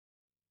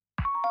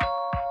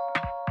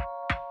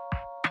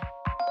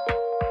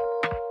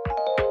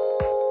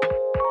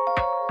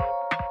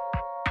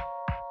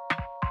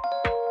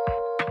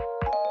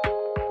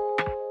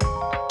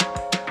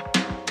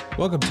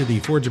Welcome to the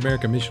Forge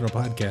America Missional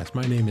Podcast.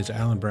 My name is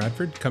Alan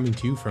Bradford, coming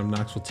to you from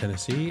Knoxville,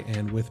 Tennessee,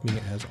 and with me,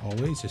 as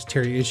always, is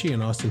Terry Ishii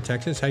in Austin,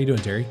 Texas. How you doing,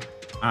 Terry?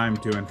 I'm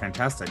doing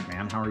fantastic,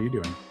 man. How are you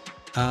doing?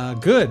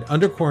 Good.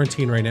 Under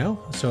quarantine right now,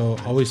 so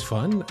always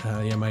fun.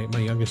 My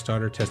youngest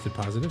daughter tested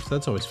positive, so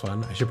that's always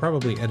fun. I should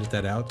probably edit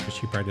that out because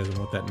she probably doesn't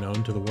want that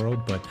known to the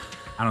world, but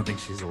I don't think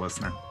she's a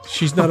listener.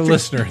 She's not a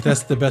listener.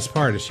 That's the best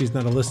part. Is she's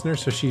not a listener,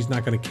 so she's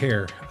not going to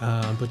care.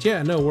 But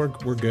yeah, no, we're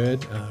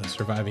good,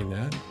 surviving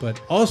that.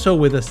 But also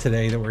with us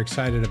today that we're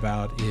excited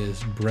about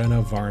is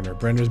Brenna Varner.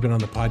 Brenna's been on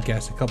the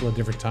podcast a couple of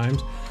different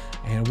times,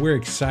 and we're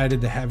excited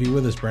to have you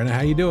with us, Brenna.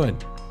 How you doing?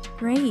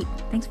 Great.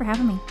 Thanks for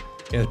having me.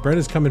 Yes,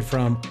 Brenna's coming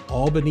from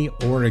Albany,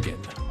 Oregon.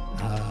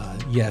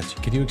 Yes,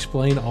 can you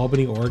explain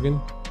Albany,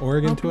 Oregon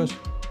to us?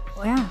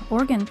 Yeah,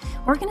 Oregon.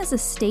 Oregon is a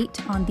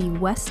state on the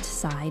west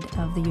side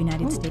of the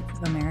United States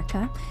of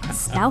America,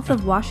 south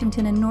of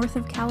Washington and north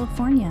of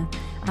California,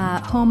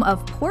 home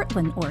of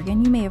Portland,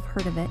 Oregon. You may have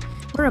heard of it.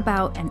 We're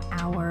about an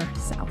hour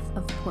south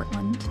of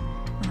Portland,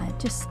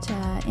 just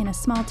in a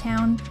small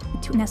town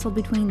nestled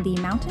between the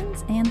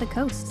mountains and the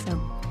coast. So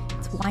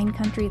it's wine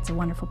country. It's a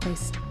wonderful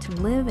place to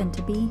live and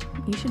to be.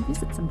 You should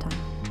visit sometime.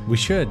 We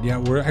should. Yeah,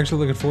 we're actually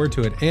looking forward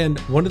to it. And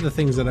one of the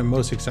things that I'm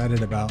most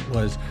excited about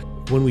was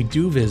when we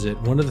do visit,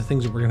 one of the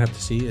things that we're going to have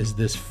to see is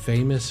this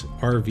famous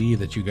RV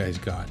that you guys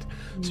got.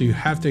 So you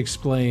have to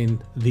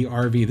explain the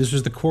RV. This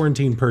was the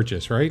quarantine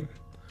purchase, right?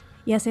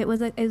 Yes, it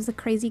was a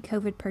crazy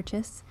COVID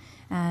purchase.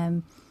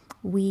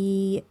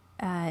 We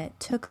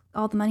took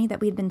all the money that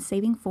we had been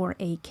saving for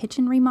a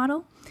kitchen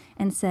remodel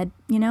and said,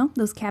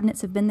 those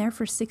cabinets have been there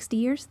for 60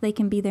 years. They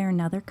can be there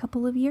another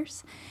couple of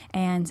years.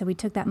 And so we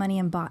took that money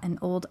and bought an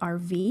old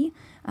RV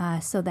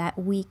so that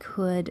we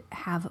could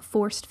have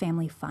forced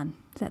family fun,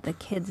 so that the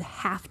kids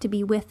have to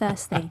be with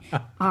us. They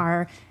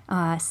are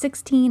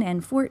 16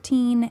 and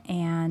 14,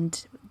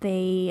 and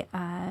they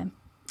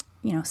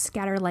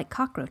scatter like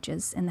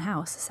cockroaches in the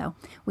house. So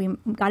we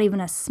got even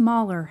a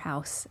smaller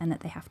house, and that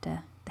they have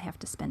to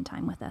spend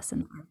time with us in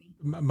the RV.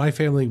 My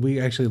family, we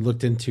actually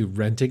looked into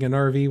renting an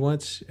RV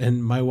once,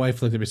 and my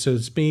wife looked at me. So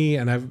it's me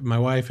and my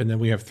wife, and then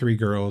we have three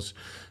girls.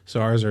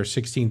 So ours are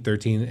 16,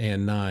 13,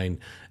 and 9.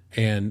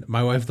 And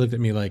my wife looked at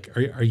me like,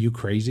 are you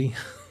crazy?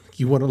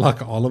 You want to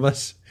lock all of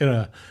us in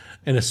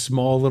a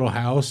small little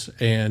house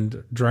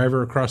and drive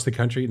her across the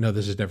country? No,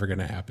 this is never going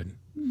to happen.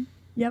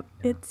 Yep.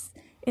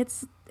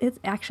 It's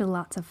actually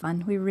lots of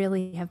fun. We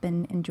really have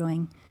been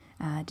enjoying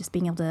just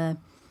being able to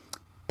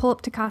pull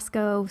up to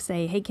Costco,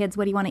 say, hey kids,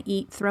 what do you want to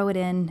eat? Throw it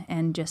in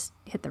and just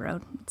hit the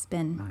road. It's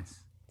been nice.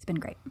 It's been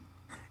great.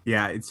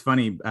 Yeah, it's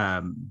funny.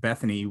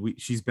 Bethany,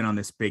 she's been on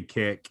this big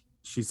kick.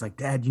 She's like,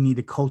 Dad, you need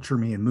to culture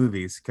me in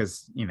movies.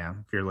 Cause if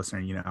you're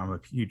listening, I'm a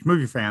huge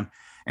movie fan.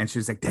 And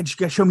she's like, Dad, you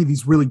gotta show me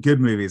these really good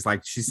movies.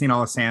 Like she's seen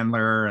all of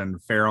Sandler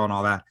and Farrell and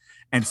all that.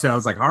 And so I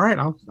was like, all right,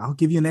 I'll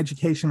give you an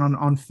education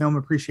on film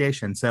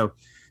appreciation. So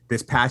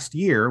this past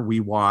year we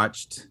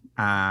watched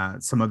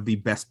some of the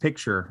Best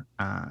Picture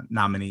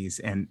nominees,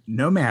 and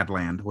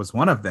Nomadland was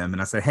one of them.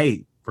 And I said,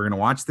 hey, we're going to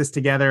watch this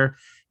together.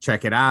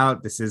 Check it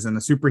out. This isn't a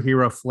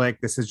superhero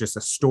flick. This is just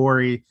a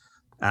story,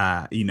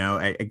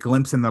 a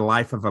glimpse in the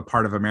life of a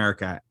part of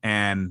America.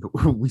 And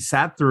we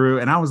sat through,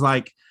 and I was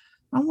like,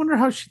 I wonder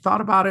how she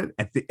thought about it.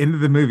 At the end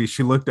of the movie,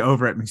 she looked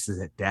over at me and she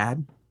said,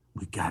 Dad,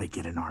 we got to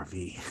get an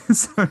RV.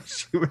 So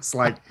she was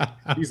like,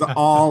 she's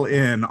all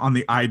in on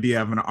the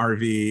idea of an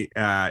RV.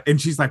 And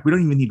she's like, we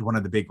don't even need one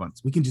of the big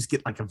ones. We can just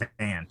get like a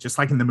van, just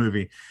like in the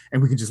movie. And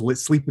we can just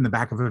sleep in the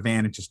back of a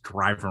van and just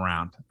drive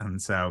around.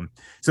 And so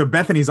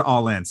Bethany's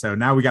all in. So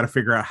now we got to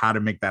figure out how to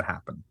make that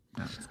happen.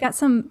 She's got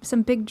some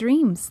big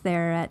dreams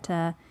there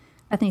at,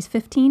 Bethany's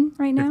 15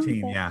 right now.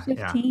 15, yeah.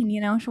 15,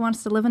 yeah. She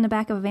wants to live in the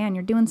back of a van.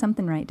 You're doing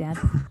something right, Dad.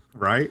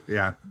 Right.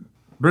 Yeah.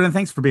 Brennan,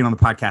 thanks for being on the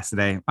podcast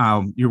today.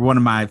 You're one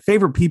of my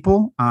favorite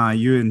people.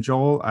 You and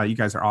Joel, you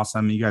guys are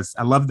awesome.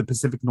 I love the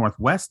Pacific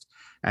Northwest.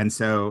 And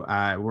so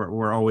I'm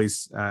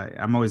always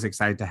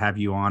excited to have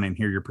you on and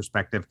hear your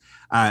perspective.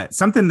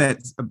 Something that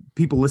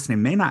people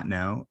listening may not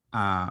know,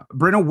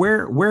 Brennan,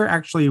 where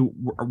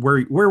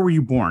were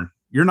you born?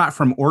 You're not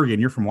from Oregon.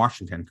 You're from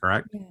Washington,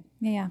 correct?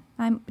 Yeah.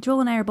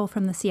 Joel and I are both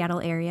from the Seattle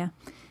area.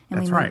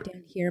 And That's we moved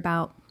in here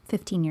about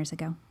 15 years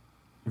ago.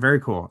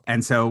 Very cool.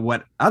 And so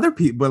what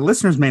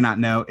listeners may not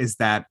know is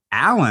that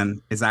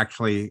Alan is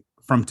actually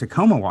from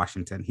Tacoma,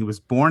 Washington. He was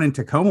born in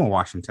Tacoma,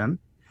 Washington.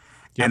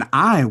 Yep. And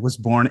I was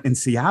born in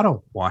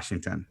Seattle,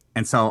 Washington.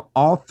 And so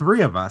all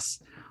three of us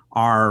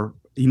are,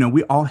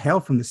 we all hail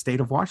from the state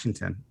of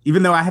Washington,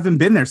 even though I haven't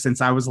been there since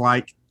I was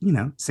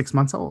 6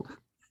 months old.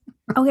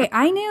 Okay.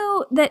 I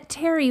knew that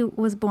Terry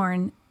was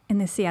born in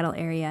the Seattle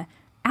area.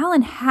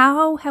 Alan,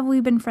 how have we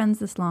been friends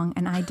this long?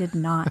 And I did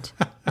not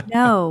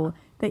know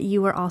that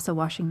you were also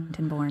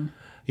Washington born.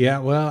 Yeah,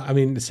 well,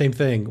 the same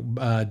thing.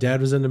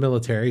 Dad was in the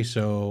military,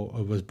 so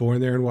I was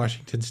born there in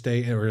Washington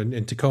State, or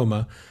in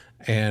Tacoma,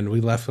 and we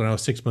left when I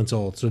was 6 months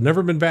old. So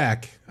never been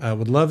back.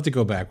 Would love to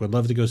go back. Would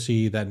love to go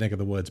see that neck of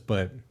the woods,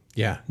 but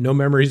yeah, no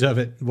memories of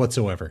it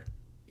whatsoever.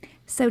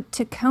 So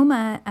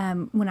Tacoma,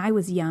 when I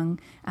was young,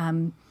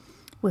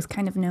 was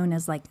kind of known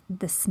as like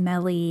the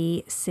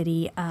smelly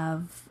city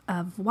of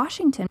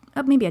Washington,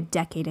 maybe a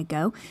decade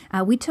ago.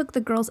 We took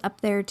the girls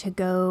up there to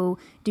go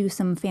do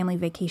some family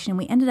vacation.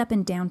 We ended up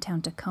in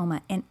downtown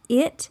Tacoma, and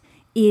it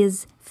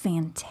is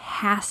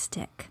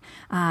fantastic.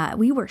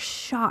 We were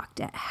shocked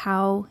at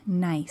how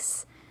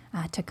nice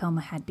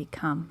Tacoma had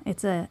become.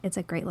 It's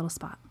a great little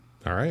spot.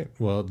 All right.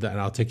 Well, then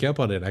I'll take you up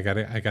on it. I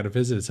gotta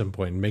visit at some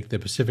point and make the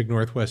Pacific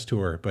Northwest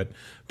tour. But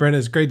Brenna,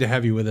 it's great to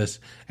have you with us.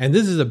 And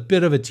this is a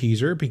bit of a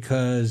teaser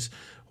because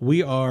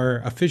we are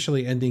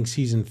officially ending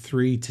season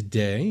 3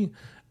 today,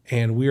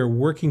 and we are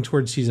working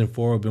towards season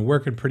 4. We've been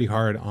working pretty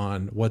hard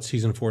on what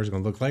season 4 is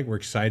going to look like. We're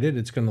excited.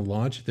 It's going to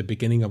launch at the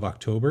beginning of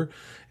October,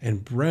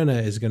 and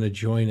Brenna is going to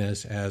join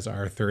us as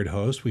our third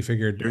host. We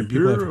figured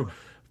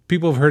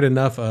people have heard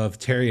enough of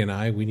Terry and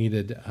I. We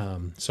needed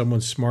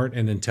someone smart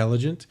and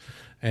intelligent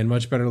and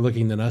much better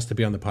looking than us to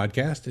be on the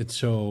podcast. And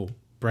so,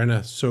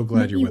 Brenna, so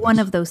glad you're with us. One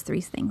of those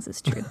 3 things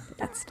is true.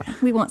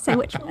 We won't say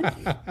which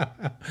one.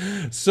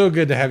 So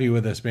good to have you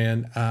with us,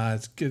 man.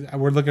 It's good.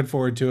 We're looking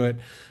forward to it.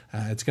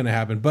 It's going to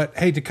happen. But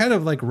hey, to kind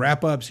of like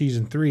wrap up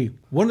season 3,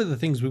 one of the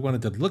things we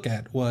wanted to look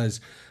at was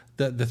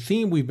the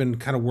theme we've been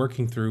kind of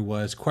working through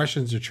was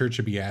questions the church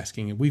should be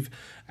asking. And we've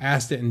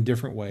asked it in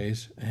different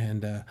ways.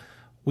 And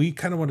we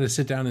kind of wanted to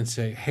sit down and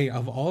say, hey,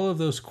 of all of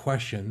those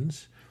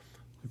questions,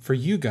 for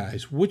you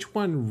guys, which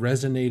one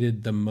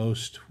resonated the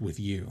most with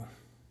you?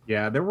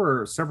 Yeah, there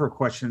were several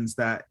questions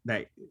that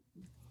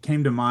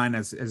came to mind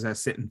as I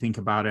sit and think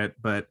about it,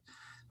 but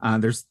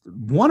there's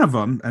one of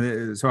them,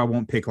 so I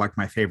won't pick like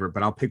my favorite,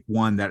 but I'll pick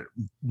one that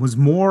was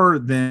more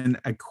than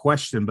a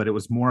question, but it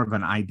was more of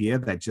an idea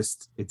that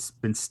it's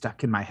been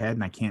stuck in my head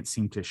and I can't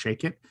seem to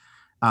shake it.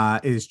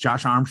 Is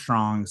Josh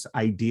Armstrong's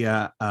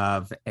idea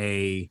of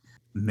a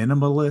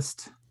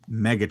minimalist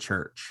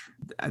megachurch.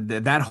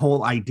 That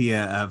whole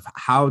idea of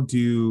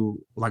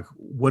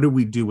what do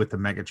we do with the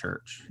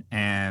megachurch?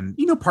 And,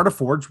 part of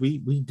Forge, we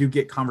do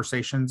get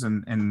conversations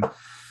and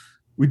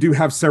we do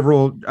have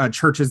several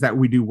churches that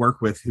we do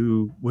work with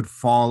who would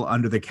fall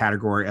under the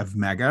category of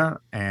mega.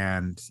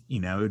 And,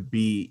 it'd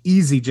be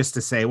easy just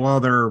to say,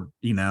 well, they're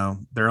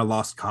a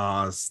lost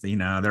cause,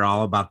 they're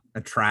all about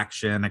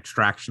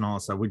extractional.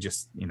 So we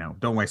just,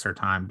 don't waste our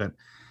time. But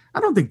I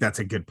don't think that's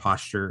a good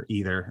posture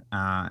either.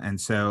 And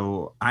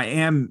so I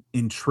am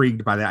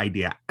intrigued by the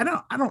idea. I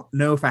don't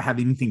know if I have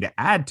anything to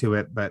add to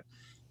it, but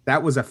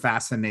that was a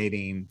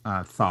fascinating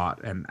thought.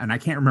 And I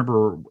can't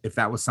remember if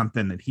that was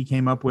something that he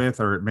came up with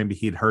or maybe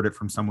he'd heard it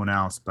from someone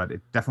else, but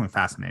it's definitely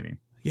fascinating.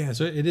 Yeah,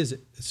 so it is.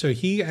 So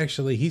he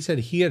said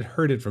he had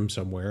heard it from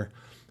somewhere,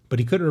 but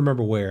he couldn't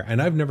remember where.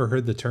 And I've never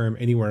heard the term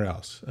anywhere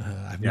else.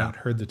 I've not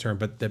heard the term,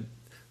 but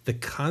the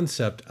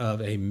concept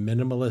of a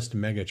minimalist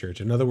megachurch.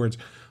 In other words,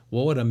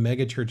 what would a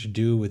megachurch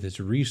do with its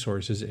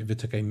resources if it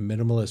took a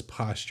minimalist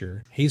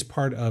posture? He's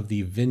part of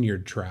the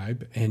Vineyard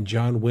Tribe, and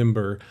John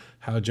Wimber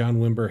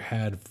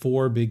had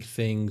 4 big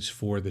things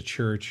for the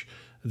church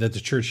that the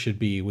church should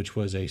be, which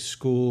was a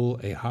school,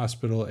 a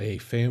hospital, a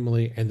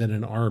family, and then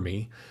an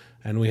army.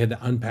 And we had to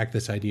unpack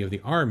this idea of the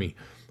army,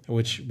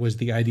 which was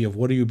the idea of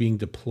what are you being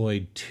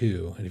deployed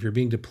to? And if you're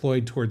being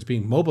deployed towards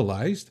being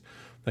mobilized,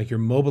 like you're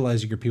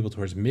mobilizing your people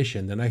towards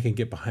mission, then I can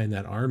get behind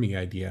that army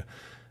idea.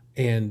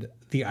 And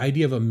the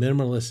idea of a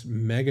minimalist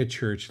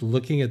megachurch,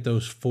 looking at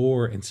those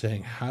 4 and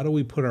saying, how do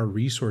we put our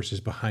resources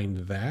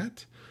behind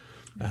that?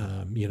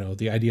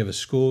 The idea of a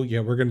school,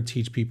 we're going to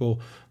teach people.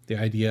 The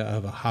idea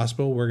of a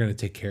hospital, we're going to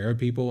take care of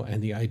people.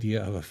 And the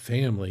idea of a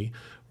family,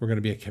 we're going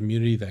to be a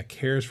community that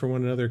cares for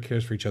one another,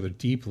 cares for each other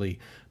deeply,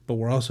 but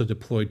we're also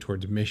deployed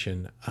towards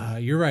mission.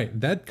 You're right.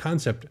 That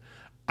concept,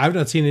 I've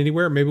not seen it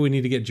anywhere. Maybe we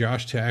need to get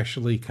Josh to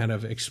actually kind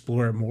of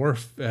explore it more,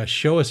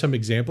 show us some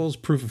examples,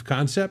 proof of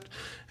concept,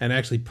 and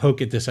actually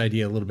poke at this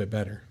idea a little bit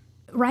better.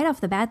 Right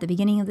off the bat, the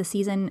beginning of the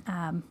season,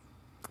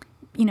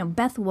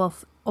 Beth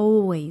Wolf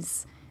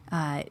always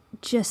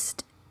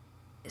just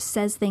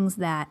says things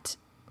that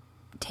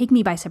take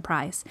me by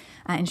surprise.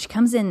 And she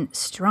comes in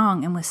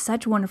strong and with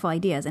such wonderful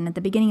ideas. And at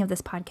the beginning of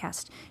this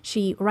podcast,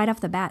 she, right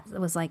off the bat,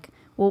 was like,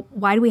 well,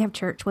 why do we have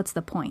church? What's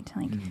the point?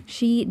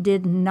 She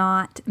did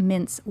not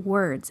mince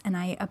words. And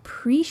I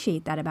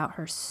appreciate that about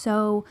her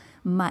so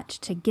much,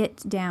 to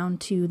get down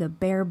to the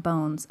bare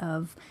bones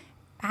of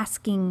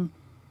asking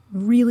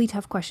really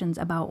tough questions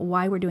about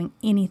why we're doing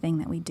anything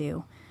that we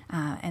do.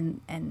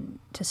 And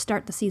to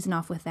start the season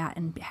off with that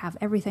and have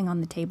everything on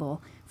the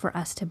table for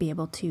us to be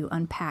able to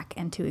unpack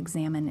and to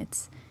examine.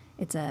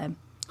 It's a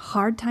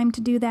hard time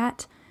to do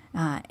that,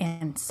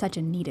 and such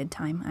a needed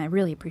time. I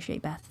really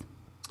appreciate Beth.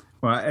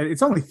 Well,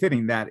 it's only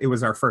fitting that it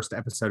was our first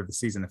episode of the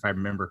season, if I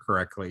remember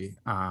correctly.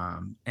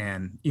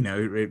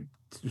 It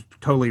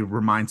totally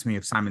reminds me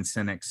of Simon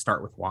Sinek's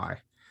Start With Why.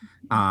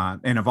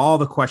 And of all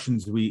the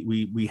questions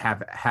we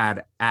have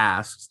had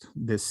asked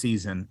this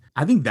season,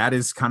 I think that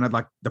is kind of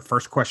like the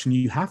first question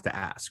you have to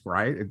ask,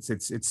 right? It's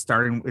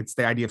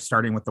the idea of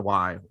starting with the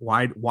why.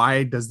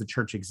 Why does the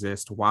church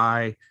exist?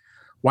 Why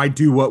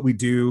do what we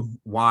do?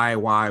 Why?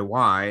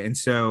 And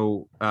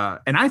so,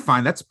 and I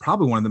find that's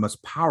probably one of the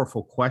most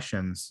powerful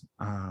questions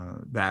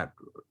that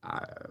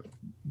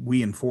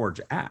we in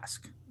Forge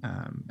ask.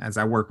 As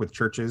I work with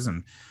churches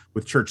and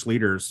with church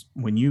leaders,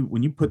 when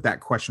you put that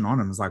question on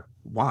them, it's like,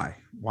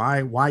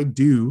 why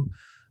do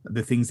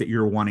the things that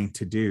you're wanting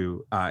to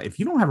do? If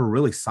you don't have a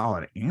really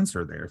solid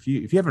answer there, if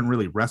you haven't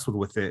really wrestled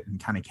with it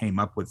and kind of came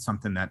up with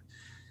something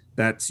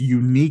that's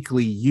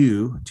uniquely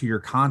you to your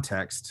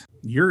context,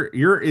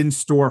 you're in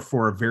store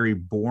for a very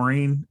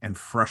boring and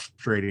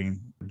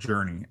frustrating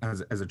journey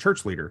as a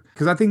church leader.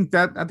 Because I think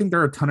there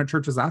are a ton of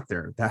churches out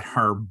there that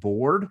are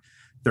bored.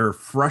 They're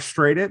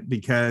frustrated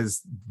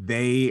because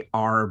they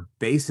are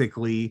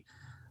basically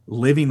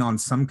living on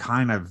some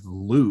kind of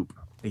loop,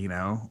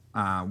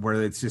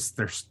 where it's just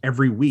there's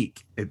every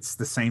week it's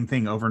the same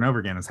thing over and over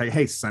again. It's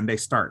hey, Sunday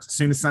starts. As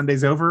soon as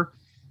Sunday's over,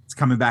 it's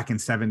coming back in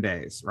 7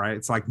 days, right?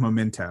 It's like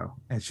Memento.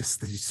 It's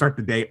just you start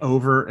the day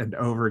over and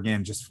over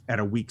again, just at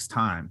a week's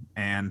time.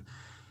 And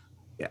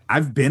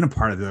I've been a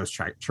part of those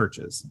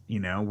churches,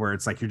 where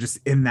it's like you're just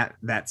in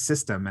that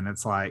system, and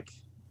it's like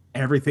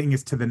everything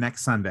is to the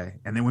next Sunday.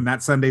 And then when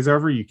that Sunday's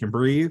over, you can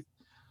breathe,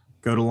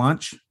 go to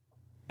lunch,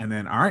 and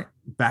then, all right,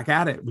 back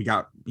at it. We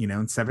got,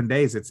 in 7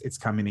 days, it's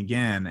coming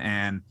again.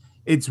 And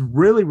it's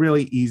really,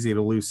 really easy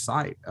to lose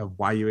sight of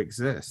why you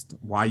exist,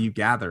 why you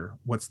gather,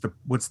 what's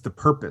the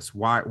purpose?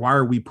 Why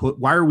are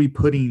we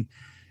putting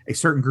a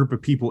certain group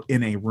of people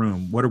in a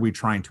room? What are we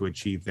trying to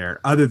achieve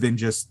there, other than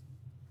just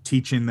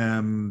teaching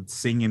them,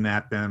 singing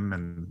at them,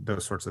 and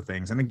those sorts of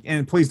things?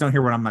 And please don't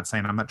hear what I'm not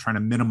saying. I'm not trying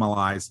to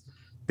minimize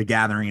the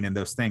gathering and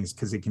those things,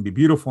 because it can be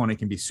beautiful and it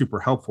can be super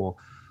helpful,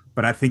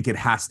 but I think it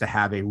has to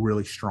have a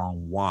really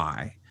strong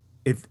why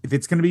if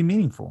it's going to be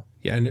meaningful.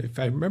 Yeah, and if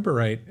I remember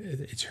right,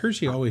 it's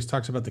Hershey always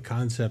talks about the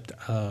concept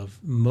of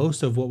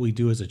most of what we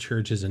do as a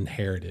church is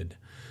inherited.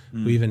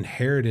 We've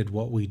inherited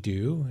what we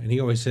do, and he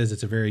always says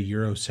it's a very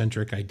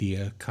Eurocentric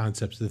idea,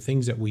 concepts, the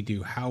things that we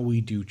do, how we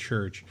do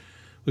church.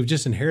 We've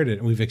just inherited it,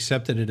 and we've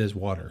accepted it as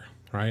water,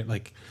 right?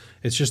 Like,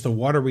 it's just the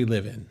water we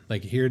live in.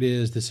 Like, here it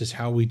is. This is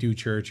how we do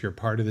church. You're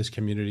part of this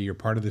community. You're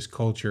part of this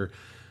culture.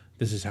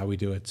 This is how we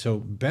do it. So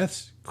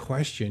Beth's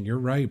question, you're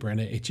right,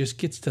 Brenda. It just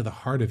gets to the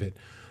heart of it.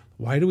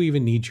 Why do we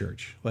even need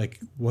church?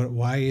 Like,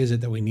 why is it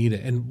that we need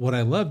it? And what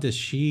I loved is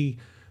she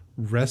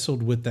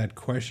wrestled with that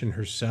question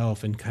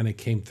herself and kind of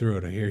came through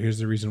it. Here's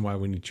the reason why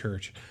we need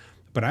church.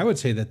 But I would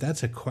say that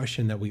that's a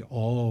question that we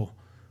all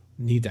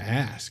need to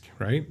ask,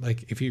 right?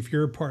 Like, if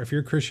you're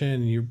a Christian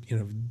and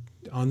you're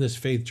on this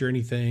faith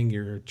journey thing,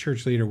 you're a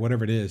church leader,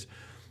 whatever it is,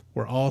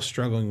 we're all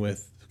struggling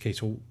with, okay,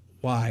 so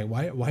why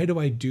do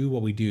I do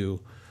what we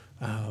do?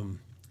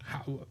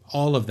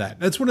 All of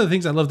that. That's one of the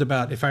things I loved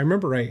about, if I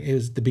remember right,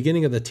 is the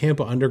beginning of the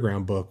Tampa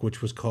Underground book,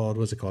 which was called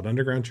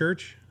Underground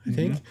Church, I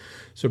think. Mm-hmm.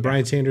 So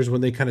Brian Sanders,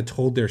 when they kind of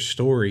told their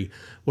story,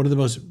 one of the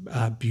most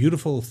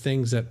beautiful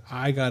things that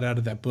I got out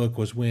of that book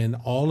was when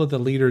all of the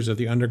leaders of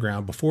the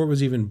Underground, before it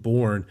was even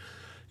born,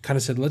 kind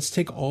of said, let's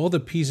take all the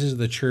pieces of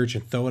the church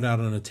and throw it out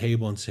on a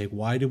table and say,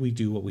 why do we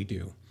do what we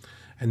do?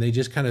 And they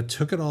just kind of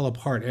took it all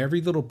apart,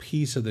 every little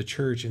piece of the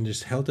church, and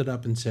just held it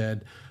up and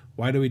said,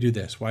 why do we do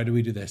this? Why do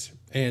we do this?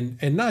 And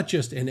not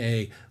just in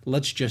a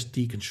let's just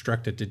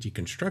deconstruct it to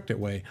deconstruct it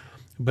way,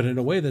 but in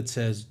a way that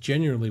says,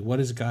 genuinely, what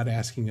is God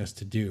asking us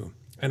to do?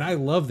 And I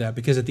love that,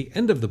 because at the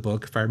end of the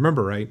book, if I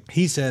remember right,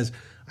 he says,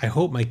 I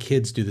hope my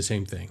kids do the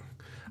same thing.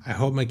 I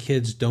hope my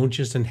kids don't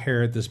just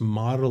inherit this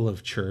model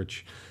of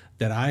church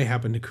that I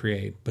happen to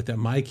create, but that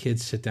my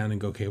kids sit down and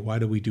go, okay, why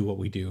do we do what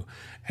we do?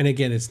 And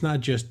again, it's not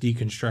just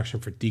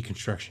deconstruction for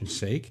deconstruction's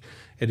sake.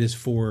 It is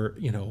for,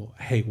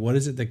 hey, what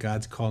is it that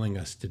God's calling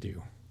us to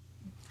do?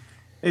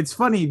 It's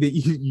funny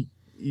that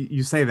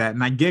you say that,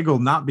 and I giggle,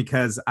 not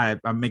because I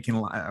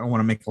want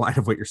to make light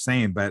of what you're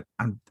saying, but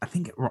I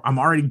think I'm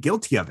already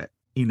guilty of it.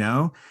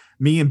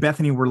 Me and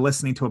Bethany were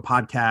listening to a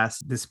podcast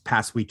this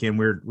past weekend.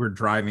 We're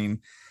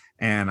driving,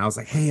 and I was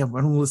like, hey, I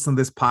want to listen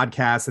to this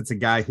podcast. It's a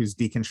guy who's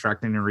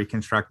deconstructing and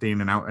reconstructing.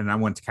 And I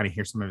want to kind of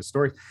hear some of his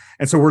stories.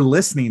 And so we're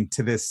listening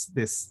to this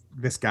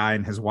guy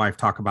and his wife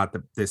talk about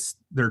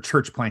their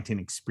church planting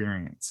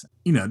experience.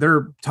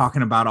 They're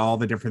talking about all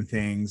the different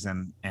things,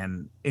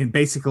 and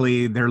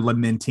basically they're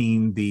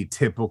lamenting the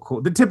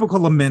typical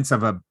laments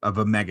of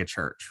a mega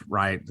church,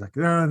 right? Like,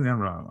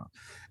 no.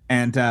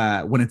 And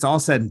when it's all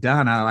said and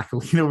done, I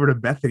lean over to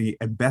Bethany,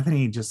 and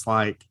Bethany just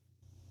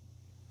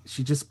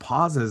she just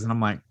pauses, and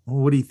I'm like, well,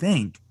 what do you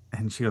think?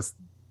 And she goes,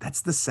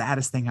 that's the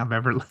saddest thing I've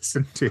ever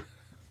listened to.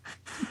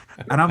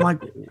 And I'm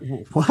like,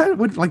 what?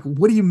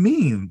 What do you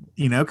mean?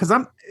 Because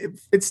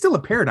it's still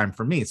a paradigm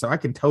for me. So I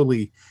can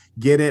totally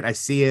get it. I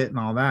see it and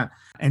all that.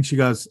 And she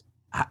goes,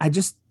 I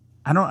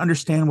don't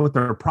understand what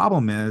their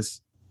problem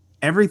is.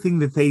 Everything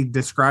that they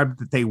described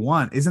that they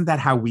want, isn't that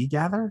how we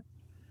gather?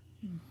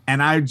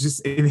 And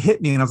it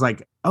hit me, and I was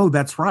like, oh,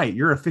 that's right.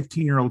 You're a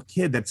 15-year-old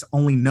kid that's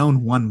only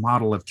known one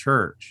model of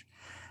church.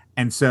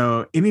 And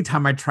so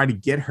anytime I try to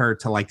get her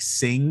to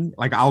sing,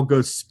 I'll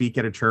go speak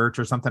at a church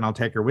or something, I'll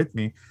take her with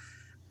me.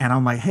 And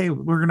I'm like, hey,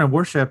 we're going to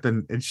worship.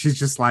 And she's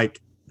just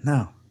like,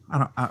 no,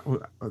 I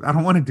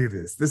don't want to do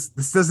this.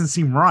 This doesn't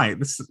seem right.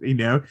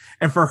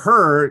 And for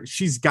her,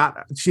 she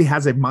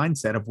has a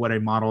mindset of what a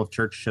model of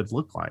church should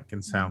look like.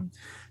 And so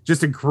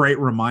just a great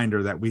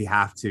reminder that we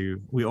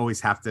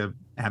always have to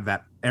have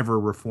that ever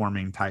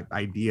reforming type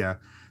idea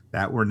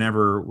that we're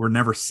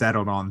never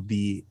settled on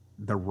the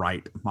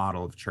right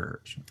model of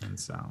church. And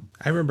so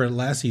I remember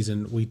last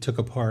season we took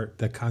apart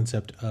the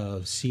concept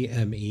of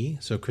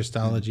CME. So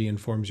Christology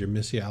informs your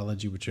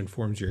missiology, which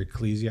informs your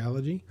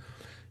ecclesiology.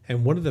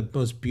 And one of the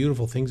most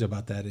beautiful things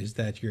about that is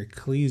that your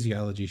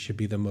ecclesiology should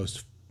be the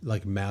most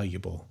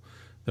malleable,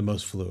 the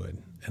most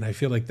fluid. And I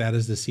feel like that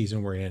is the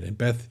season we're in. And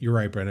Beth, you're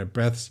right, Brenna.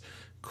 Beth's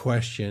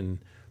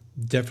question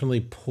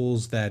definitely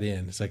pulls that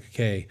in. It's like,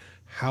 okay,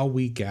 how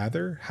we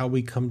gather, how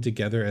we come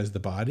together as the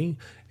body,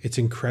 it's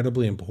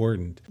incredibly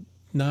important.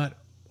 Not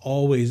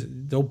always,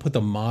 don't put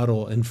the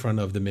model in front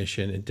of the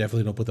mission, and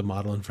definitely don't put the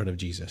model in front of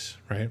Jesus,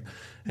 right?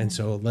 And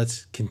so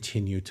let's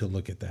continue to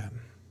look at that.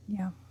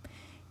 Yeah.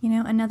 You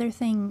know, another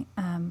thing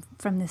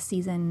from this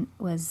season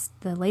was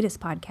the latest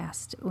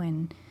podcast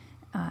when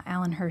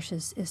Alan Hirsch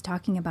is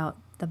talking about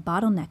the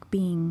bottleneck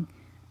being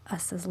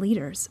us as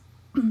leaders.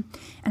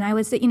 And I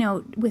was,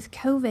 with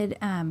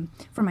COVID,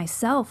 for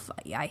myself,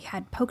 I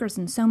had pokers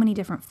in so many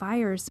different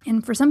fires.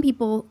 And for some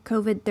people,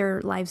 COVID,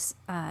 their lives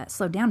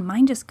slowed down.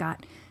 Mine just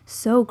got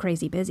so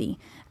crazy busy.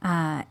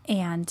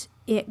 And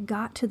it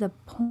got to the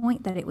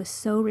point that it was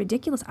so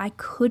ridiculous. I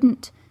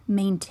couldn't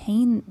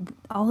maintain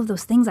all of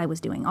those things I was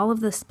doing. All of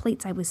the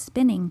plates I was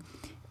spinning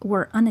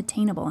were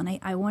unattainable. And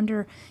I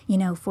wonder,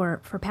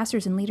 for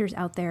pastors and leaders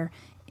out there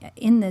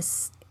in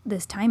this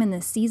time in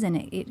this season,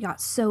 it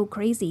got so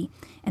crazy,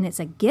 and it's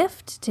a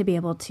gift to be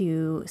able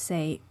to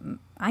say,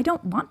 I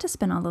don't want to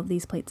spin all of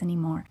these plates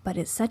anymore. But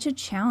it's such a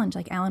challenge,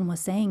 like Alan was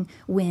saying,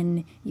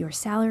 when your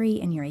salary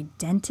and your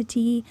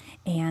identity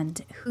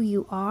and who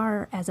you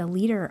are as a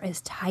leader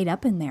is tied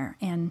up in there.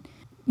 And,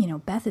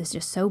 Beth is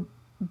just so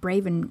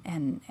brave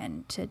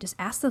and to just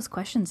ask those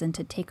questions and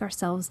to take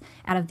ourselves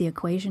out of the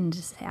equation,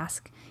 just to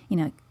ask,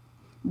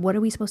 what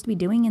are we supposed to be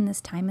doing in this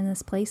time, in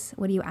this place?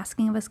 What are you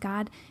asking of us,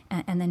 God?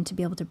 And then to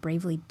be able to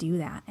bravely do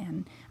that.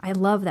 And I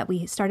love that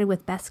we started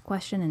with Beth's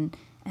question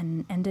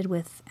and ended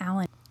with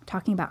Alan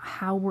talking about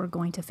how we're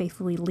going to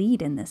faithfully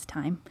lead in this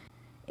time.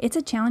 It's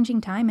a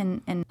challenging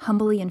time, and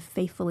humbly and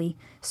faithfully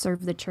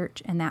serve the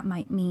church. And that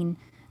might mean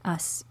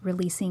us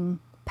releasing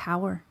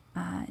power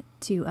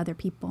to other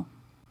people.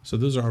 So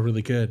those are all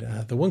really good.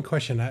 The one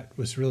question that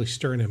was really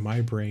stirring in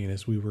my brain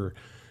as we were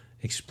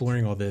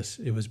exploring all this,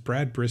 it was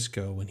Brad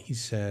Briscoe when he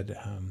said,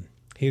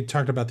 he had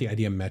talked about the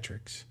idea of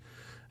metrics.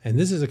 And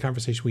this is a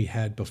conversation we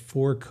had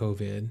before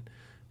COVID,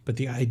 but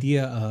the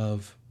idea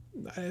of,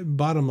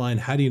 bottom line,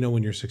 how do you know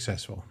when you're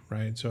successful,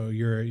 right? So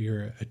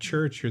you're a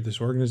church, you're this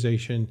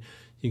organization,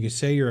 you can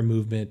say you're a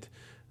movement,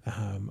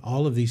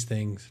 all of these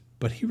things.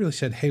 But he really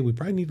said, hey, we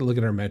probably need to look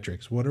at our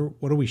metrics. What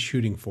are we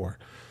shooting for?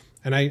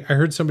 And I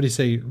heard somebody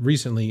say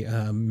recently,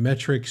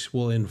 metrics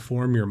will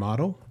inform your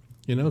model,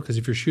 because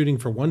if you're shooting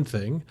for one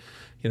thing,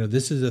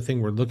 this is the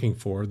thing we're looking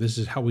for. This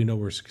is how we know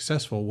we're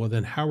successful. Well,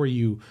 then how are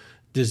you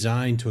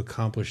designed to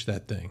accomplish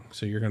that thing?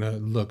 So you're going to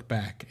look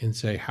back and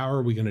say, how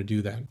are we going to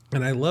do that?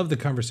 And I love the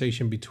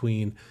conversation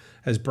between,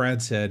 as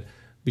Brad said,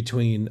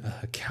 between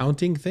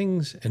counting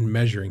things and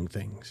measuring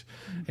things.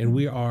 Mm-hmm. And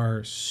we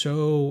are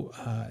so,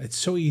 it's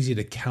so easy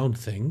to count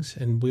things.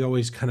 And we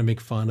always kind of make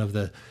fun of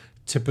the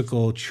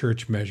typical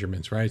church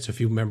measurements, right? So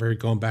if you remember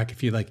going back,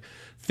 if you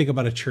think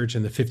about a church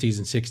in the 50s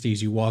and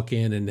 60s, you walk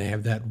in and they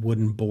have that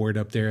wooden board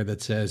up there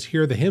that says,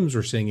 here are the hymns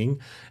we're singing.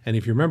 And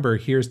if you remember,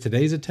 here's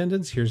today's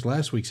attendance, here's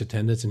last week's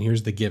attendance, and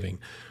here's the giving,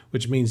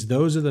 which means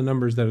those are the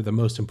numbers that are the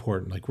most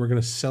important. Like, we're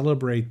going to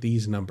celebrate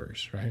these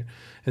numbers, right?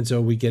 And so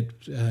we get,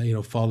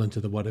 fall into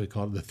what do we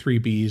call it? The 3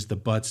 Bs, the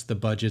butts, the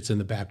budgets, and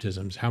the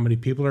baptisms. How many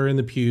people are in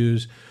the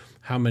pews?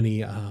 How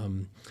many,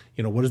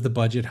 what is the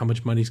budget? How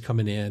much money's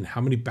coming in?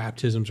 How many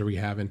baptisms are we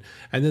having?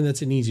 And then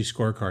that's an easy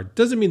scorecard.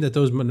 Doesn't mean that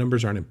those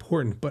numbers aren't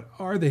important, but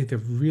are they the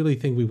really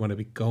thing we want to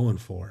be going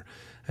for?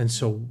 And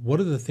so what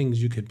are the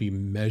things you could be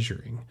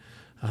measuring?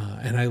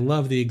 And I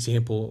love the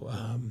example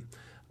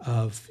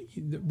of,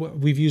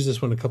 we've used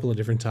this one a couple of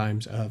different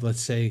times, of,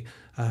 let's say,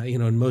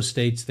 in most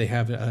states, they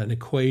have an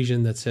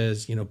equation that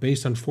says,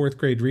 based on 4th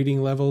grade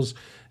reading levels,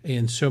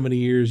 in so many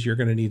years, you're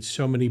going to need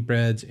so many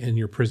beds in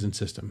your prison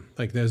system.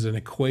 Like, there's an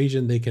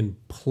equation they can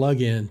plug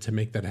in to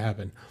make that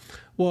happen.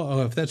 Well,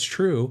 if that's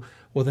true,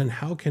 well, then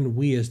how can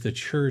we as the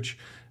church,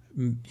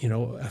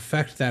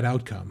 affect that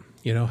outcome?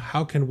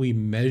 How can we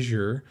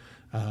measure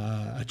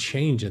a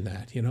change in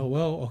that?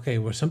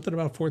 Something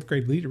about 4th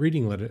grade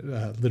reading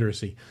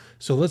literacy.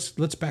 So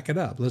let's back it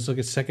up. Let's look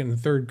at 2nd and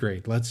 3rd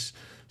grade. Let's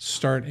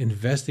start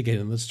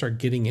investigating. Let's start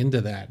getting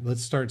into that.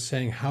 Let's start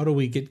saying, how do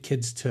we get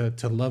kids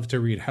to love to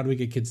read? How do we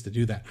get kids to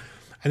do that?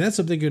 And that's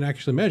something you can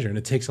actually measure. And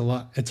it takes a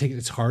lot.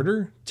 It's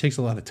harder. It takes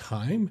a lot of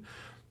time,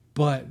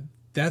 but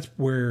that's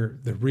where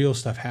the real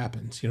stuff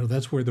happens.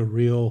 That's where the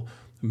real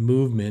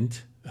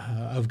movement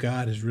of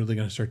God is really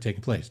going to start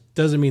taking place.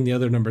 Doesn't mean the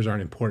other numbers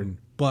aren't important,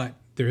 but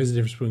there is a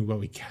difference between what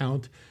we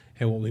count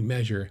and what we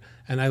measure.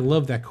 And I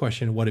love that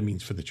question, what it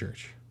means for the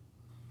church.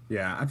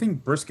 Yeah, I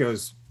think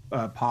Briscoe's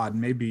pod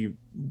may be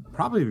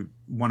probably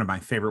one of my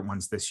favorite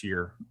ones this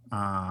year.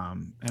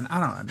 And I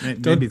don't know.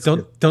 Maybe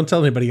don't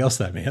tell anybody else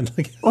that, man.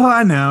 Well,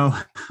 I know.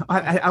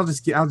 I'll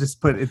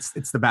just put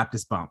it's the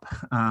Baptist bump.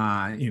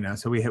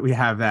 So we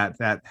have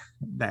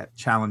that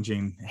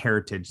challenging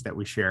heritage that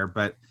we share.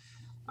 But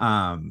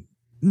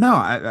no,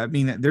 I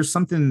mean, there's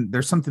something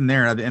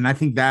there, and I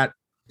think that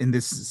in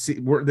the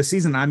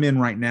season I'm in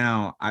right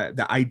now,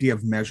 the idea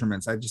of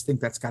measurements, I just think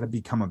that's got to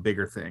become a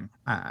bigger thing.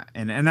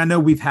 And I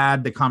know we've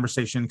had the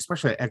conversation,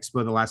 especially at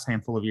Expo the last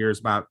handful of years,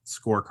 about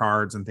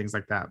scorecards and things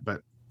like that.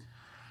 But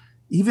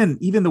even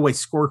the way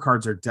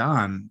scorecards are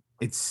done,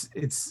 it's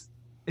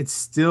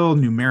still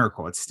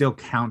numerical. It's still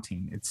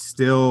counting. It's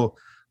still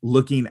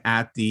looking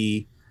at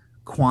the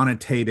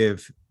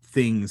quantitative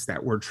things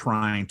that we're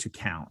trying to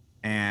count.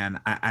 And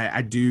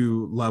I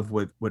do love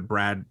what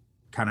Brad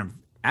kind of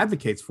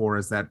advocates for,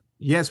 is that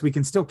yes, we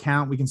can still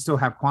count, we can still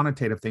have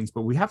quantitative things,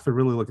 but we have to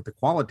really look at the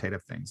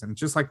qualitative things. And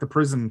just like the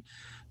prison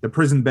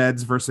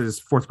beds versus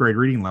fourth grade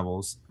reading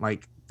levels,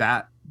 like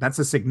that's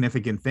a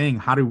significant thing.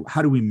 How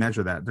do we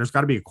measure that? There's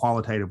got to be a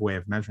qualitative way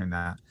of measuring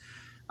that.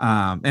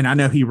 And I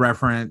know he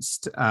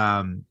referenced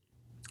Reggie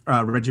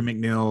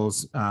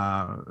McNeil's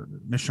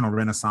Missional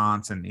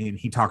Renaissance, and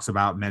he talks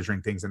about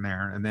measuring things in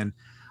there. And then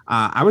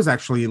I was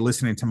actually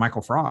listening to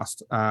Michael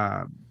Frost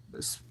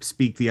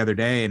speak the other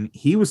day, and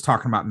he was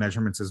talking about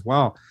measurements as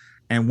well.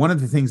 And one of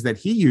the things that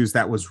he used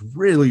that was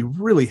really,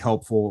 really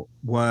helpful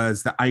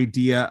was the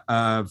idea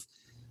of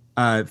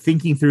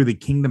thinking through the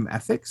kingdom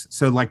ethics.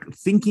 So like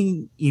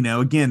thinking,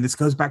 again, this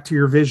goes back to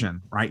your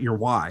vision, right? Your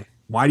why.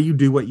 Why do you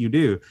do what you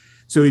do?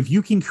 So if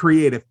you can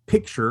create a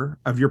picture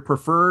of your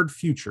preferred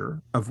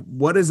future of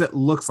what does it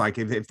looks like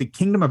if the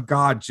kingdom of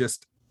God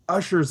just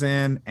ushers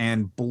in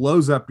and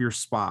blows up your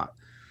spot,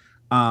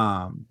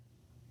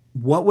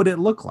 what would it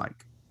look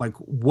like? Like,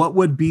 what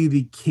would be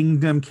the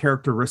kingdom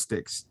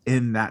characteristics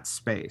in that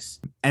space?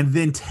 And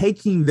then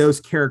taking those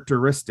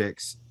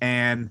characteristics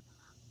and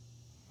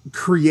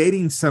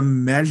creating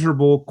some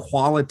measurable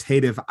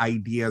qualitative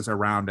ideas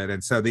around it.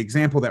 And so the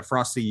example that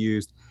Frosty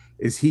used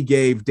is he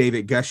gave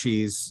David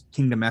Gushie's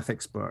Kingdom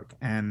Ethics book.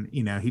 And,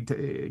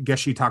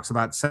 Gushie talks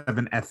about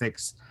 7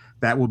 ethics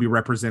that will be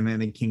represented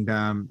in the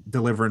kingdom: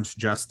 deliverance,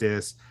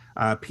 justice,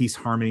 peace,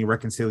 harmony,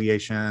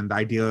 reconciliation, the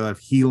idea of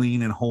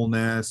healing and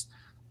wholeness,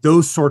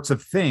 those sorts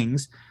of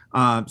things.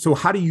 So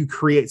how do you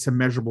create some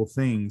measurable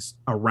things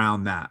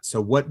around that?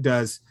 So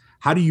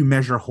how do you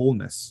measure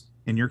wholeness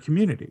in your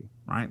community,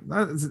 right?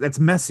 That's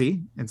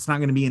messy. It's not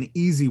going to be an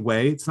easy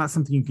way. It's not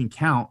something you can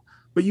count,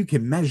 but you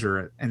can measure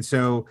it. And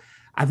so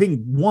I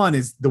think one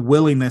is the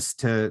willingness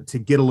to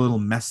get a little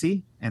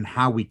messy in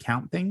how we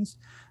count things,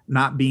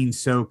 not being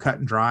so cut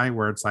and dry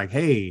where it's like,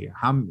 hey,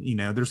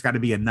 there's got to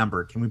be a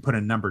number. Can we put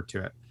a number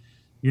to it?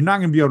 You're not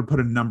going to be able to put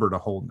a number to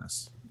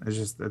wholeness. It's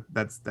just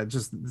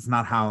it's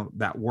not how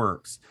that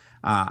works.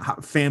 How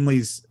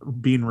families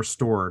being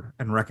restored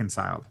and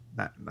reconciled.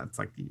 That's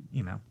like,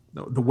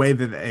 the way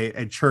that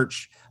a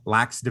church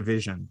lacks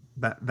division.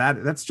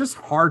 That's just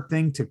hard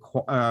thing to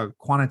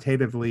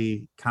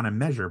quantitatively kind of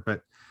measure.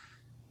 But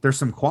there's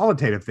some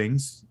qualitative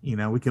things.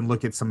 We can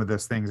look at some of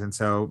those things, and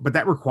so, but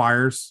that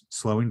requires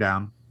slowing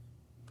down.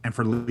 And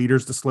for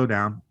leaders to slow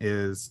down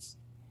is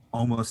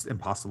almost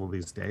impossible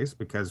these days,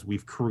 because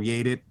we've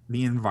created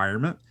the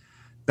environment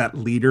that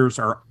leaders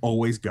are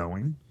always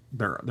going,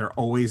 they're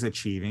always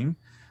achieving.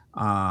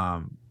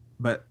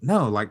 But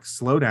no, like,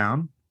 slow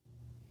down,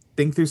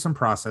 think through some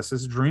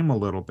processes, dream a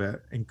little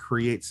bit, and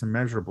create some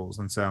measurables.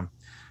 And so,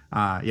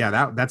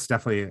 that's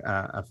definitely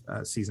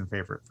a season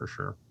favorite for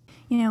sure.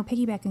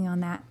 Piggybacking on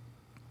that,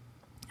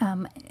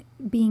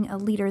 being a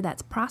leader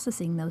that's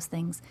processing those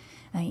things,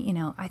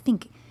 I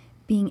think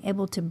being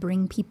able to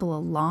bring people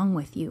along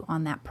with you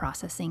on that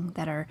processing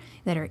that are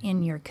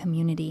in your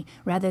community,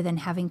 rather than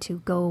having to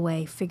go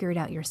away, figure it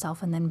out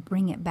yourself, and then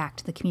bring it back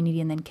to the community,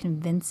 and then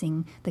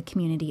convincing the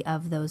community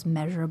of those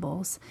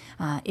measurables.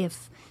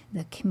 If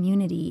the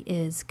community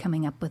is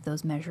coming up with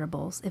those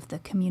measurables, if the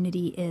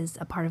community is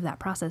a part of that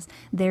process,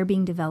 they're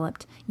being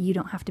developed. You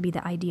don't have to be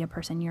the idea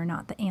person. You're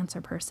not the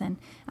answer person.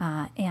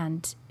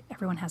 And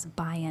everyone has a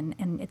buy-in,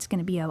 and it's going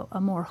to be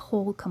a more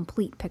whole,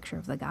 complete picture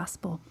of the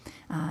gospel.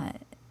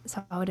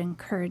 So I would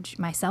encourage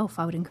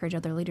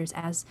other leaders,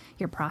 as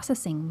you're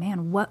processing,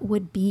 man, what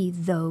would be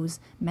those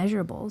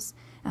measurables?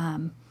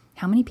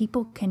 How many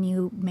people can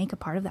you make a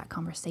part of that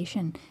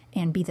conversation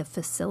and be the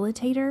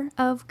facilitator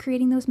of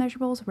creating those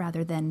measurables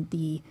rather than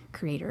the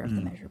creator of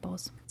the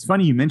measurables? It's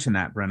funny you mentioned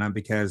that, Brenna,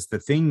 because the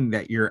thing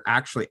that you're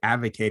actually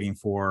advocating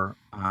for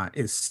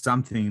is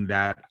something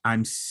that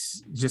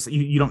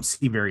you don't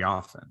see very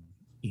often.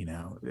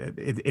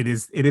 It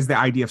is the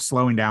idea of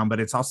slowing down, but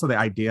it's also the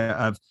idea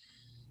of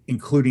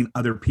including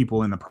other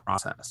people in the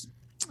process.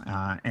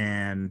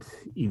 And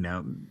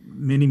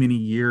many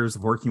years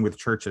of working with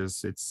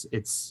churches,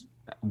 it's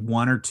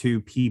one or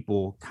two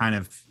people kind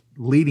of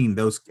leading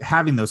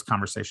having those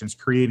conversations,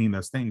 creating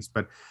those things.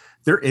 But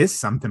there is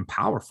something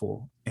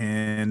powerful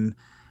in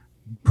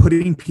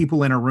putting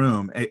people in a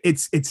room.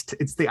 It's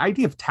the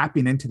idea of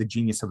tapping into the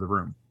genius of the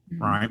room,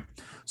 right?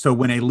 So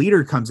when a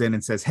leader comes in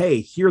and says, hey,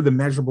 here are the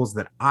measurables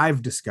that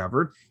I've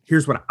discovered,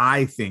 here's what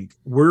I think,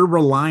 we're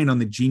relying on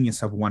the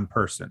genius of one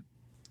person.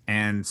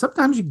 And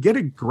sometimes you get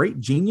a great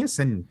genius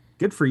and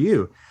good for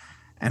you.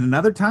 And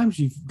other times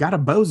you've got a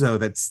bozo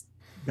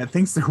that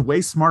thinks they're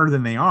way smarter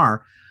than they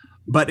are.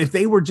 But if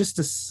they were just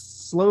to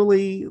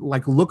slowly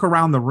like look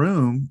around the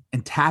room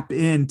and tap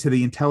into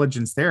the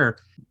intelligence there,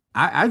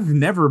 I've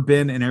never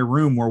been in a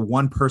room where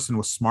one person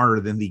was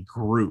smarter than the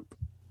group.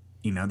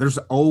 There's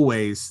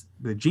always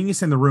the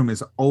genius in the room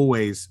is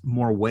always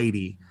more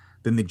weighty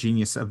than the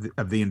genius of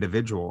the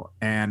individual.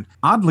 And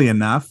oddly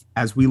enough,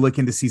 as we look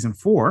into season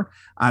 4,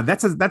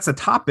 that's a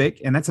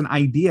topic and that's an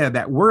idea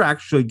that we're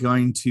actually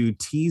going to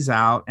tease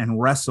out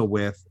and wrestle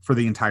with for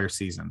the entire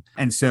season.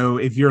 And so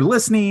if you're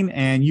listening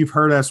and you've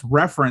heard us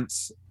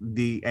reference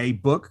a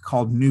book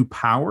called New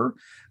Power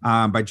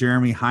by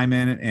Jeremy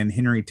Hyman and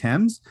Henry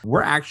Timms,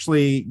 we're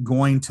actually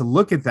going to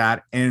look at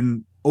that.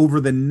 And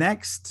over the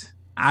next,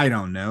 I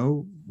don't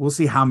know, we'll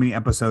see how many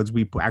episodes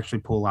we actually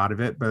pull out of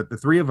it, but the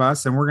three of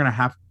us, and we're going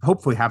to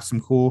hopefully have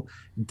some cool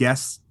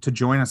guests to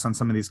join us on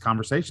some of these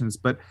conversations,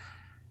 but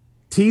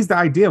tease the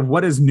idea of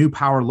what does new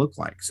power look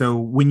like. So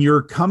when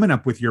you're coming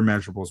up with your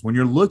measurables, when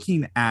you're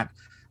looking at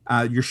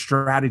your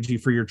strategy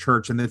for your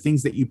church and the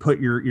things that you put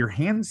your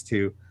hands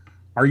to,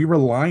 are you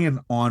relying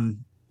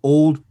on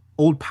old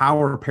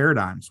power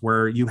paradigms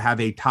where you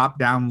have a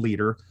top-down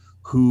leader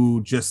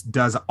who just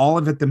does all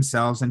of it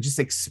themselves and just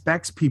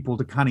expects people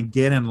to kind of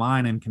get in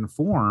line and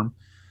conform?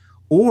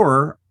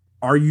 Or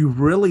are you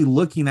really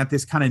looking at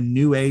this kind of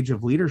new age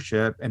of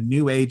leadership and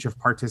new age of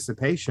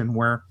participation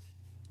where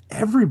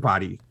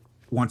everybody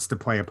wants to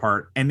play a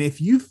part? And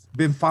if you've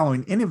been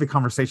following any of the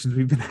conversations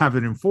we've been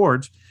having in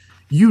Forge,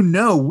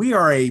 we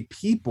are a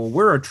people,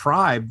 we're a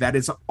tribe that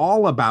is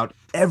all about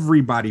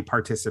everybody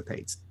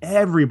participates.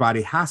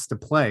 Everybody has to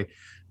play.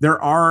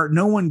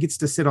 No one gets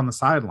to sit on the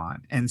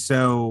sideline. And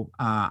so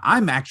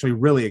I'm actually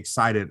really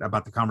excited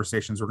about the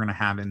conversations we're going to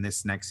have in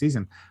this next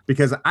season,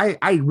 because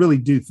I really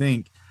do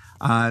think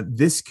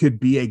this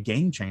could be a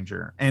game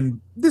changer. And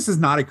this is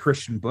not a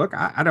Christian book.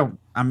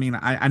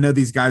 I know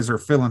these guys are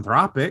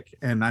philanthropic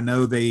and I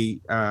know they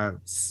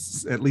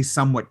at least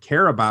somewhat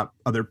care about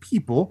other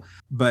people,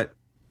 but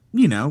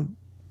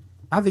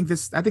I think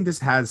this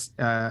has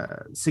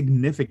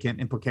significant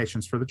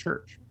implications for the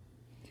church.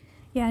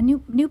 Yeah,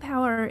 New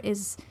Power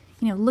is,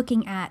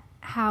 looking at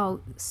how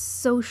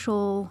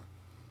social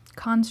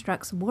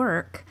constructs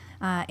work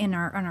in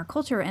our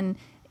culture, and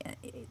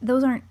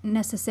those aren't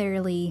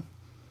necessarily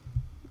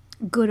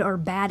good or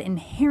bad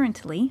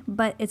inherently,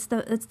 but it's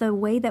the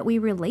way that we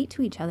relate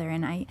to each other.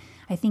 And I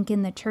think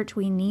in the church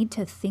we need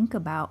to think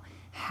about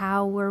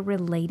how we're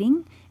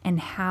relating and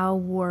how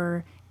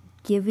we're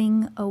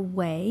giving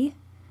away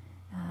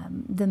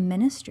the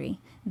ministry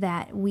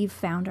that we've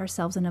found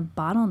ourselves in a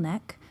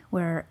bottleneck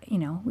where,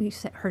 we've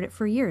heard it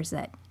for years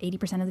that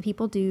 80% of the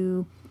people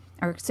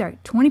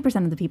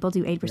 20% of the people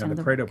do 80% of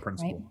the Pareto work,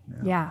 principle.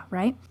 right? Yeah,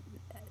 right?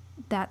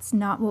 That's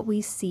not what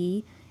we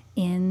see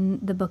in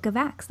the book of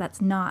Acts. That's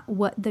not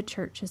what the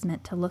church is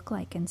meant to look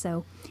like. And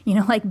so,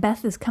 like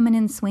Beth is coming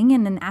in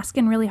swinging and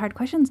asking really hard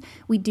questions.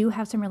 We do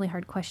have some really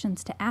hard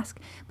questions to ask,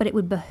 but it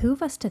would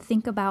behoove us to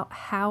think about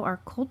how our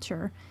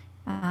culture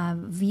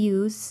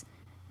views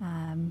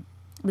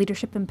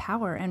leadership and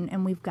power,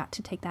 and we've got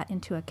to take that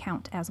into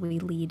account as we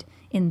lead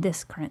in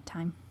this current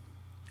time.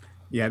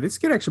 Yeah, this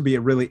could actually be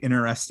a really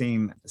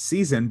interesting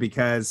season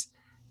because,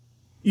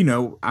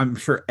 I'm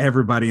sure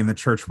everybody in the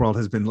church world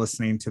has been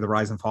listening to the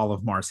Rise and Fall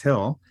of Mars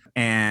Hill.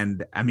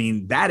 And I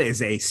mean, that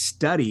is a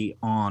study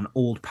on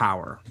old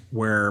power,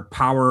 where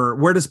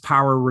does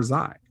power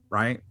reside,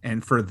 right?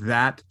 And for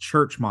that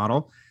church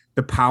model,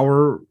 the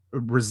power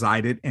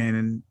resided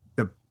in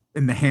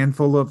the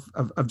handful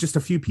of just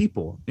a few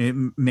people,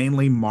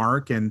 mainly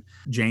Mark and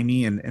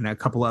Jamie and a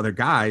couple other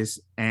guys.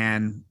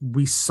 And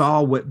we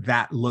saw what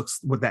that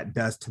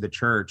does to the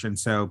church. And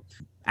so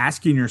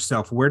asking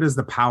yourself, where does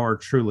the power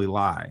truly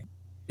lie?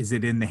 Is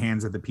it in the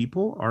hands of the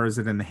people or is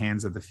it in the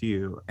hands of the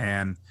few?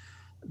 And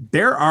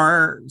there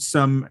are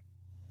some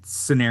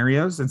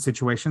scenarios and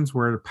situations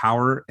where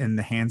power in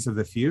the hands of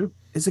the few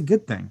is a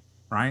good thing,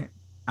 right?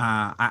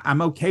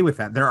 I'm okay with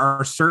that. There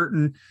are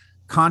certain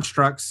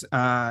constructs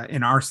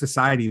in our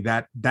society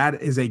that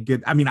is a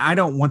good. I mean, I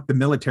don't want the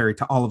military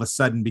to all of a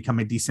sudden become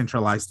a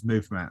decentralized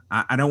movement.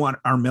 I don't want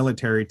our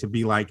military to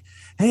be like,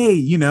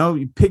 hey,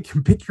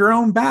 pick your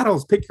own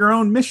battles, pick your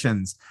own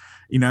missions,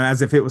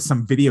 as if it was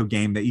some video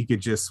game that you could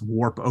just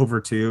warp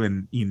over to.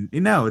 And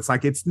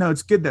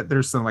it's good that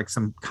there's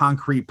some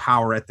concrete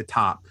power at the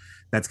top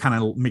that's kind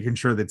of making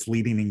sure that's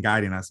leading and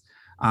guiding us.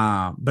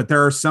 But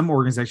there are some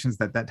organizations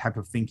that type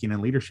of thinking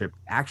and leadership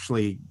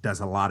actually does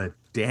a lot of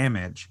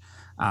damage.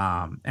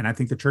 And I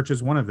think the church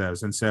is one of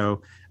those. And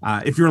so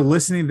if you're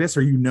listening to this,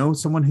 or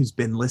someone who's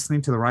been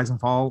listening to the Rise and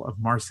Fall of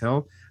Mars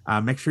Hill,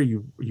 make sure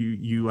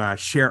you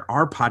share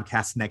our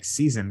podcast next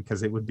season,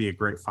 because it would be a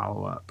great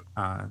follow-up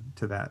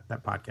to that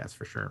podcast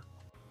for sure.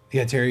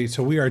 Yeah, Terry.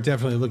 So we are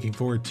definitely looking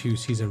forward to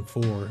season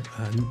 4.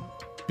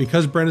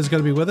 Because Brenda's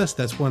going to be with us,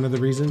 that's one of the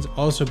reasons.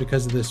 Also,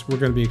 because of this, we're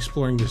going to be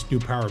exploring this New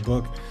Power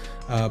book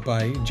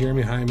by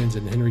Jeremy Hyman's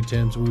and Henry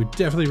Timms. We would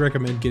definitely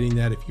recommend getting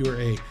that if you're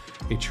a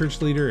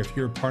church leader, if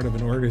you're a part of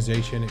an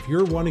organization, if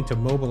you're wanting to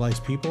mobilize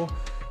people.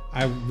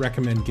 I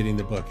recommend getting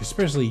the book,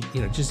 especially,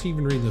 just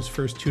even reading those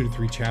first 2 to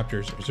 3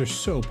 chapters. They're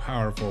so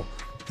powerful.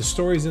 The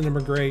stories in them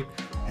are great,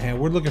 and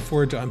we're looking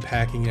forward to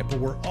unpacking it, but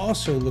we're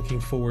also looking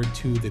forward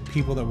to the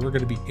people that we're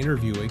going to be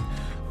interviewing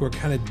who are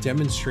kind of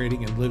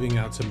demonstrating and living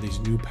out some of these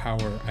new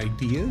power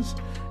ideas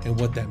and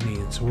what that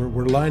means. So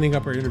we're lining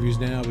up our interviews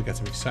now. We've got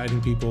some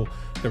exciting people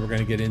that we're going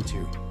to get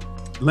into.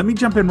 Let me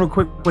jump in real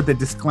quick with a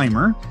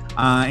disclaimer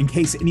in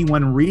case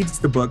anyone reads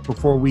the book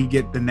before we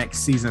get the next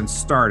season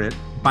started.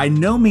 By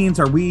no means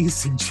are we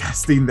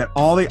suggesting that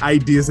all the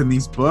ideas in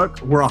these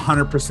books we're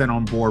 100%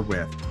 on board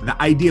with. The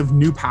idea of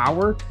new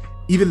power,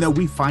 even though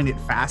we find it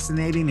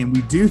fascinating and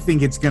we do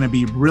think it's going to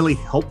be really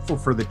helpful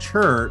for the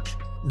church,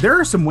 there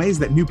are some ways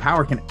that new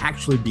power can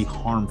actually be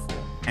harmful.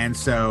 And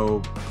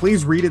so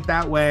please read it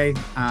that way.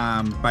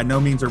 By no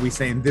means are we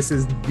saying this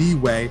is the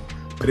way,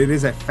 but it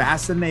is a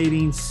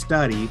fascinating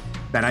study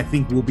that I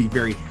think will be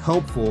very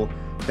helpful,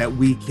 that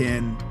we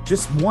can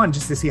just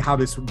to see how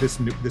this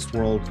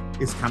world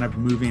is kind of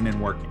moving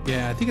and working.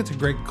 Yeah, I think it's a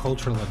great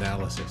cultural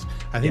analysis.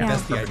 I think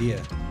that's the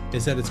idea,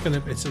 is that it's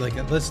like,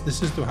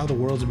 this is how the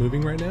world's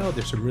moving right now.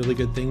 There's some really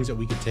good things that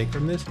we could take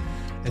from this,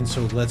 and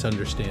so let's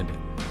understand it.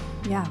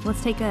 Yeah,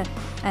 let's take an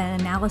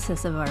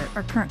analysis of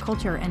our current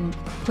culture and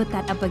put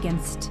that up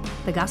against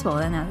the gospel.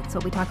 And that's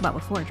what we talked about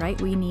before, right?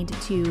 We need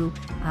to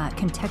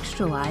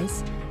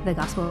contextualize the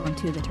gospel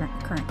into the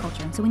current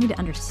culture. And so we need to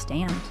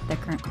understand the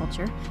current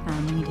culture.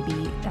 We need to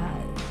be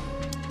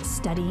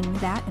studying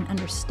that and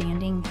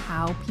understanding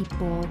how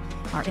people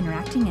are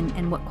interacting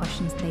and what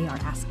questions they are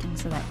asking,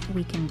 so that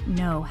we can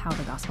know how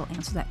the gospel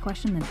answers that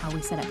question and how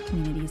we set up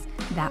communities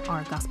that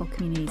are gospel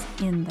communities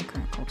in the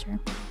current culture.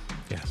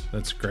 Yes,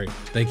 that's great.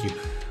 Thank you.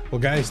 Well,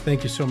 guys,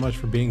 thank you so much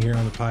for being here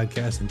on the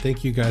podcast, and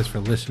thank you guys for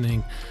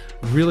listening.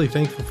 Really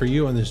thankful for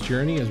you on this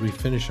journey as we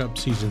finish up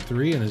season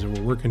 3, and as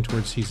we're working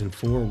towards season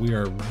 4. We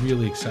are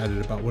really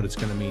excited about what it's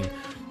going to mean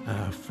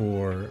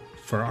for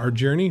our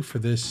journey,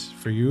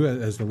 for you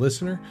as the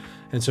listener.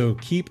 And so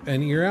keep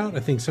an ear out. I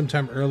think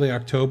sometime early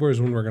October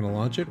is when we're going to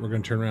launch it. We're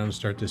going to turn around and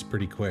start this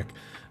pretty quick.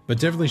 But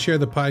definitely share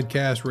the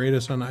podcast, rate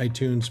us on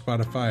iTunes,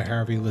 Spotify,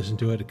 however you listen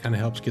to it. It kind of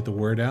helps get the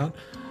word out.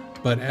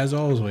 But as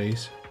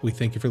always, we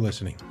thank you for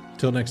listening.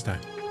 Till next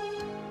time.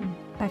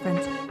 Bye,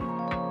 friends.